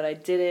degree, but I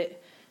did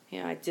it.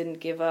 I didn't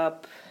give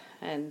up.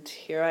 And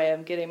here I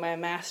am getting my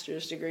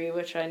master's degree,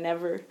 which I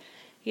never,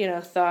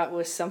 thought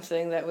was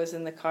something that was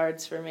in the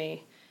cards for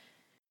me.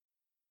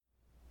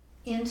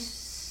 In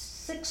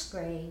 6th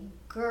grade,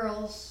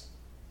 girls,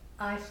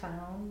 I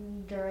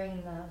found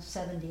during the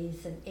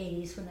 70s and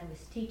 80s when I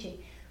was teaching,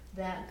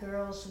 that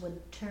girls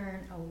would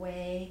turn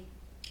away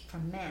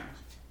from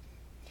math.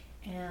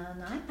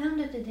 And I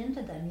pounded it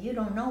into them. You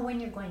don't know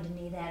when you're going to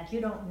need that. You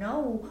don't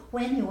know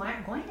when you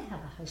aren't going to have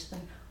a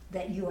husband,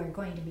 that you are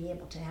going to be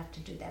able to have to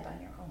do that on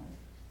your own.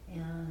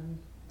 And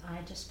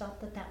I just felt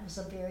that was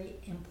a very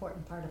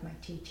important part of my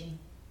teaching.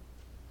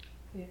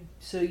 Yeah.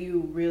 So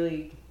you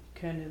really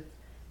kind of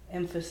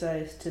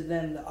emphasized to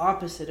them the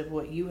opposite of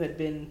what you had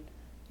been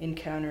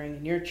encountering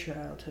in your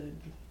childhood,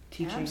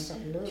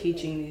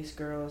 teaching these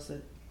girls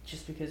that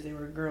just because they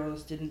were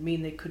girls didn't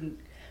mean they couldn't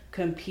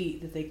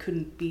compete, that they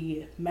couldn't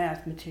be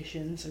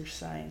mathematicians or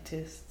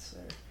scientists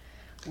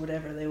or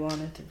whatever they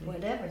wanted to be.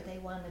 Whatever they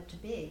wanted to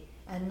be,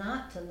 and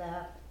not to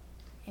let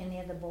any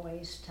of the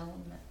boys tell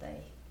them that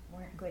they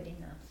weren't good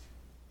enough.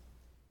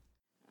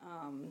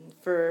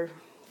 For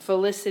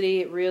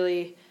Felicity, it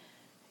really,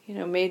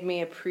 made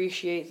me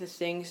appreciate the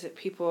things that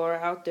people are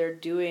out there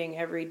doing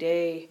every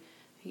day,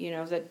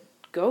 that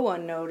go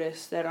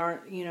unnoticed, that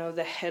aren't,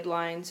 the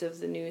headlines of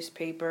the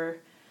newspaper,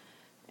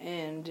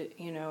 and,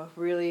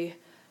 really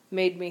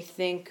made me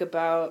think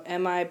about,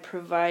 am I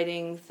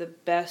providing the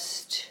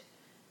best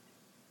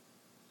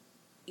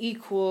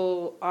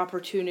equal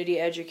opportunity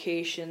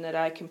education that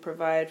I can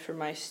provide for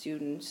my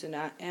students, and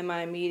am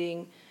I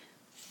meeting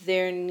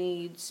their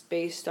needs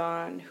based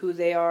on who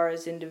they are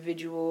as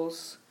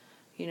individuals,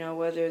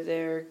 whether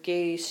they're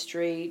gay,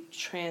 straight,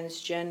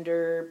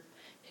 transgender,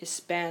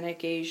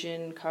 Hispanic,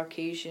 Asian,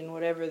 Caucasian,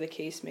 whatever the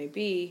case may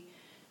be.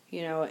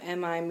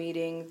 Am I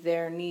meeting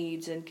their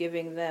needs and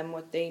giving them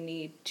what they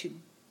need to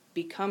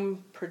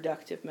become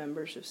productive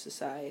members of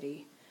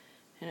society?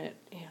 And it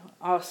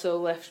also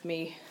left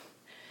me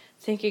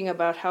thinking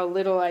about how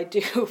little I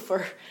do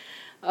for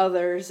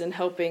others and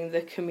helping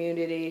the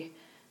community,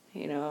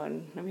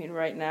 and I mean,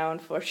 right now,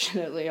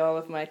 unfortunately, all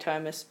of my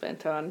time is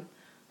spent on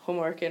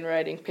homework and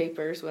writing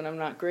papers when I'm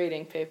not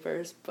grading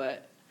papers,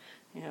 but,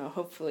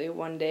 hopefully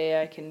one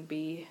day I can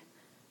be,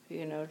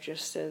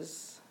 just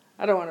as,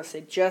 I don't want to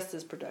say just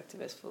as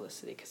productive as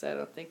Felicity, because I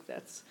don't think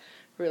that's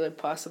really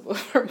possible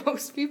for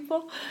most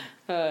people.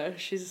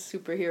 She's a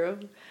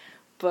superhero,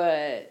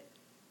 but,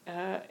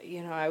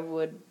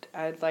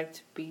 I'd like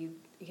to be,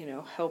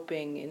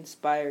 helping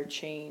inspire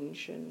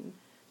change and,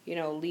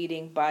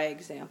 leading by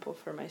example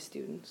for my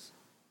students.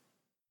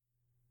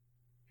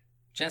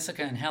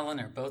 Jessica and Helen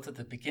are both at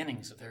the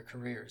beginnings of their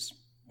careers.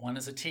 One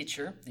is a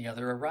teacher, the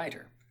other a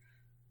writer.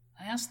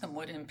 I asked them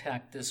what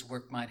impact this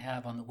work might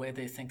have on the way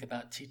they think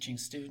about teaching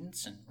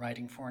students and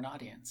writing for an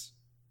audience.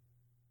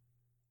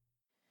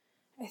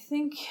 I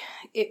think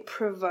it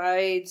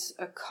provides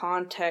a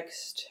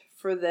context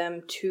for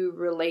them to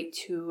relate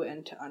to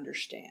and to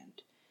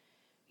understand.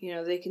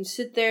 They can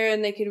sit there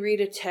and they can read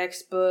a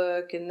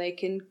textbook and they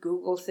can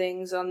Google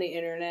things on the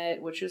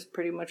internet, which has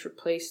pretty much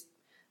replaced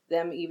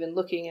them even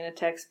looking in a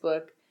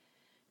textbook.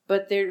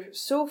 But they're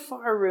so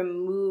far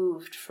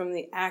removed from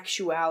the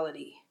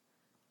actuality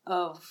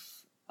of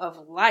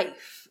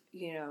life.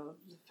 The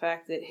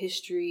fact that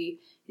history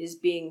is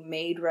being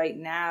made right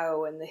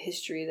now and the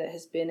history that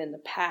has been in the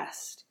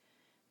past.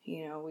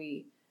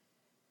 We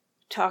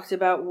talked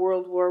about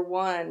World War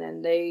I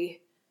and they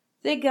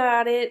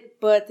got it,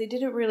 but they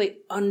didn't really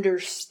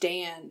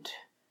understand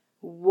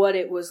what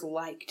it was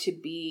like to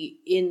be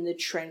in the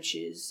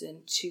trenches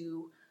and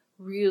to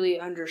really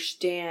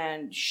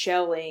understand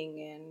shelling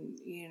and,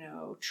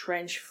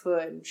 trench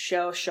foot and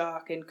shell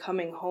shock and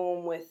coming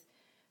home with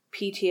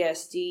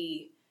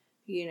PTSD,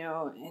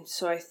 and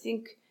so I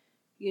think,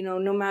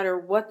 no matter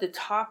what the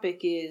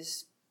topic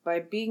is, by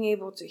being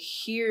able to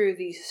hear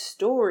these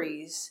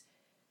stories,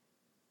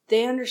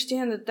 they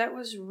understand that that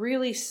was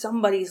really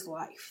somebody's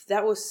life.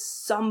 That was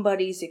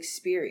somebody's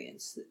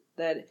experience.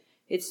 That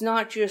it's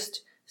not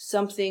just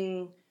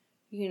something,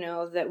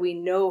 that we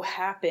know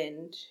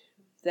happened,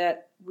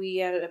 that we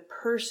at a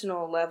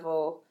personal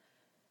level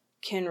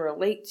can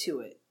relate to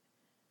it.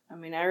 I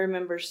mean, I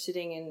remember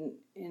sitting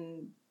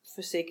in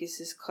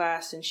Fasekis'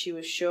 class and she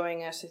was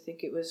showing us, I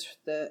think it was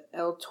the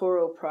El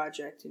Toro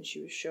project, and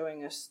she was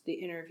showing us the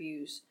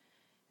interviews.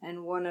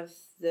 And one of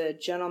the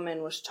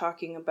gentlemen was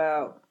talking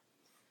about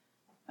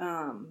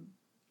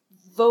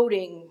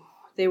voting.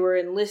 They were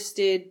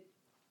enlisted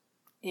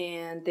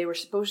and they were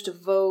supposed to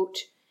vote,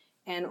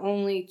 and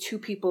only 2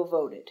 people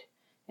voted.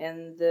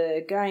 And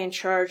the guy in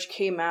charge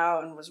came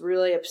out and was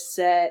really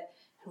upset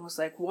and was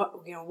like,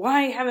 "What?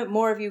 Why haven't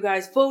more of you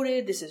guys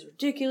voted? This is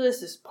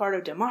ridiculous. This is part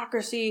of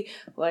democracy.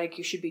 Like,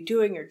 you should be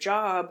doing your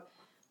job."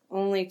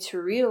 Only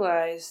to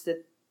realize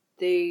that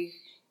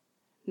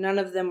none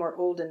of them were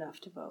old enough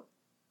to vote.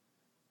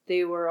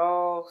 They were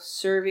all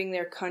serving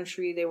their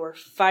country. They were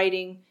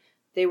fighting.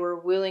 They were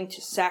willing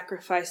to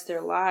sacrifice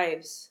their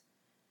lives.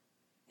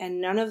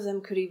 And none of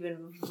them could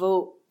even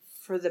vote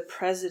for the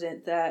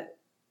president that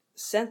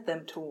sent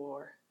them to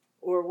war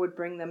or would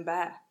bring them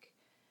back.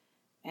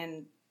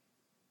 And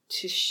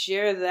to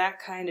share that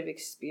kind of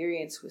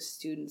experience with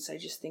students, I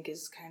just think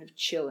is kind of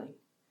chilling,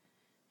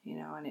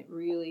 and it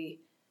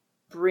really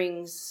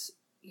brings,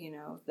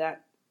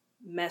 that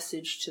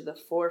message to the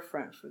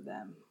forefront for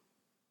them.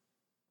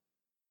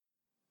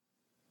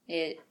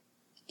 It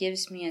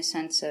gives me a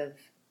sense of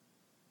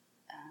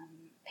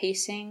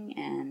pacing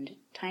and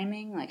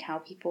timing, like how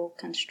people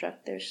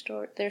construct their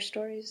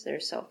stories,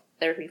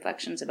 their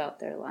reflections about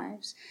their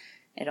lives.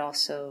 It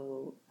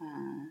also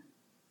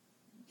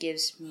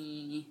gives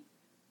me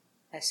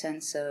a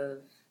sense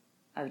of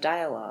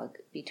dialogue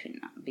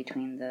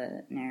between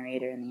the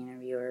narrator and the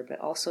interviewer, but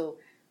also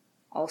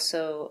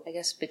I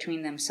guess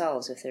between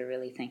themselves, if they're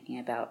really thinking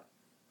about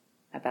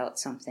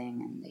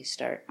something and they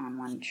start on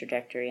one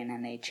trajectory and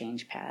then they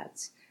change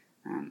paths,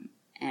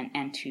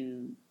 and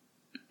to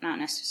not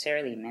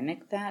necessarily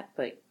mimic that,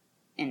 but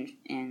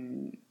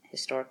in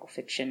historical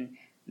fiction,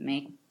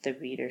 make the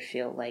reader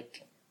feel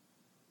like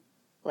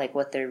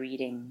what they're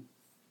reading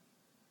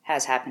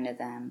has happened to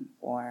them,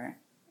 or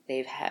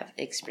they have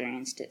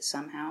experienced it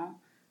somehow.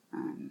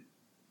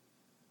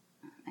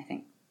 I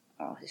think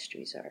oral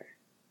histories are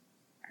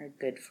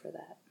good for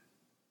that.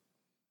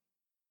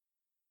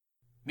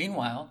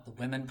 Meanwhile, the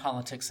Women,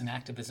 Politics, and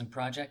Activism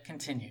Project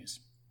continues.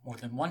 More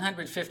than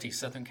 150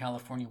 Southern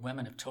California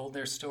women have told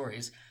their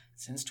stories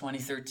since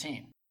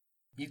 2013.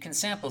 You can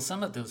sample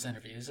some of those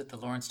interviews at the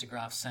Lawrence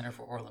DeGraff Center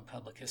for Oral and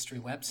Public History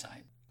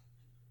website.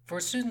 For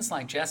students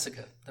like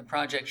Jessica, the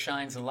project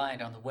shines a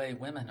light on the way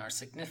women are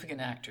significant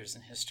actors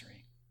in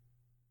history.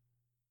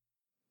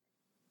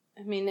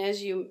 I mean,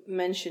 as you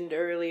mentioned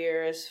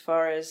earlier, as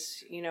far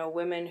as,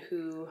 women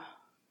who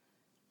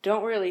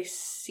don't really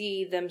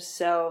see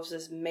themselves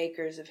as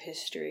makers of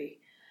history,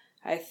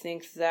 I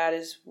think that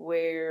is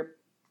where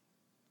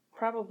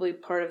probably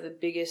part of the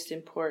biggest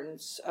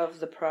importance of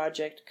the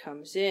project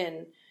comes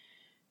in,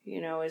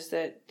 is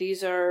that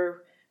these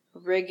are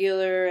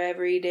regular,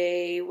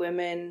 everyday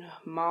women,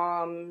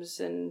 moms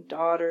and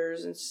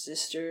daughters and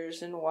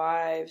sisters and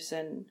wives,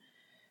 and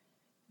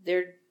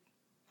they're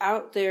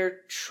out there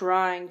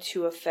trying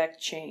to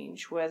affect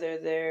change, whether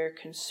they're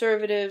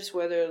conservatives,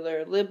 whether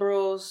they're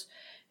liberals,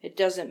 it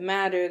doesn't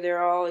matter.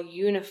 They're all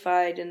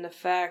unified in the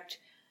fact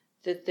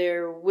that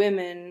they're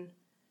women,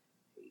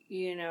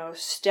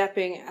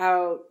 stepping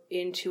out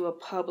into a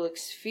public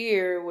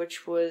sphere,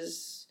 which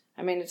was,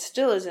 it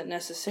still isn't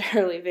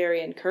necessarily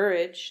very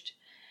encouraged.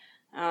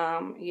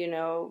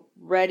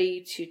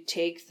 Ready to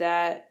take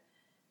that,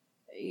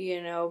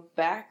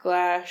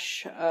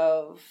 backlash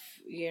of,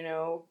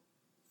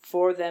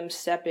 for them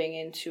stepping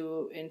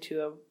into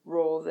a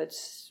role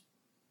that's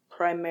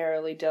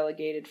primarily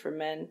delegated for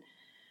men,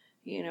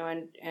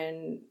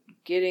 and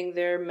getting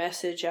their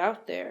message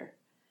out there,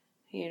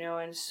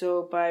 and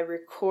so by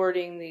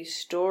recording these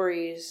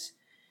stories,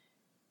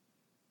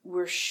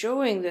 we're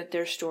showing that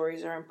their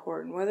stories are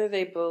important, whether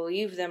they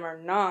believe them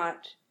or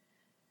not.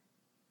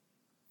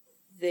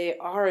 They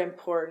are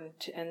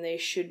important, and they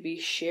should be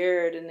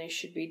shared, and they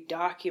should be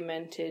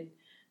documented,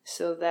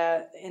 so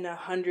that in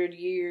 100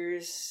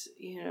 years,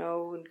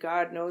 when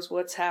God knows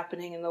what's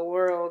happening in the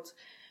world,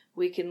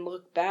 we can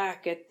look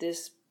back at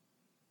this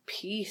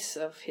piece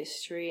of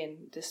history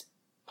and this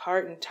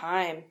part in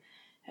time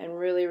and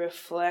really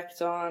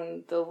reflect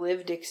on the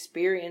lived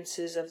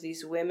experiences of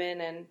these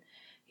women. And,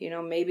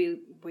 maybe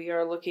we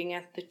are looking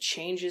at the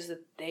changes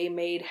that they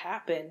made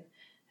happen.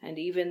 And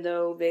even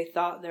though they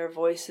thought their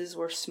voices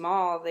were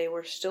small, they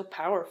were still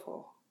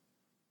powerful.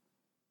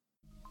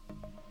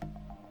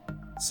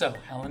 So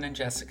Helen and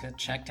Jessica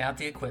checked out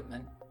the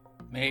equipment,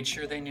 made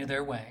sure they knew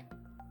their way,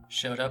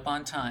 showed up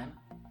on time,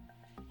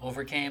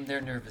 overcame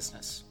their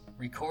nervousness,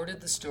 recorded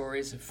the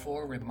stories of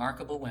 4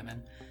 remarkable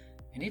women,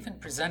 and even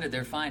presented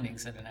their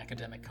findings at an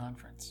academic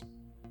conference.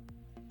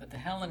 But the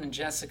Helen and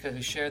Jessica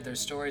who shared their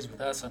stories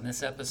with us on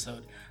this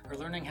episode are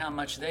learning how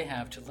much they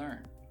have to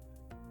learn,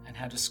 and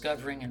how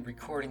discovering and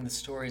recording the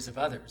stories of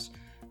others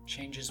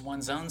changes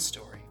one's own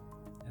story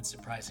in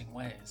surprising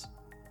ways.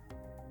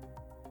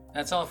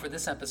 That's all for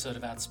this episode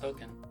of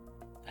Outspoken.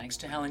 Thanks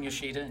to Helen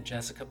Yoshida and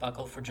Jessica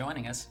Buckle for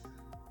joining us.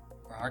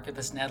 For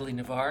archivist Natalie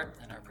Navarre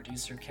and our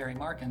producer Carrie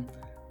Markin,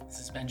 this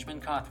is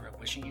Benjamin Cawthorpe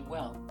wishing you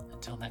well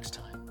until next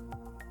time.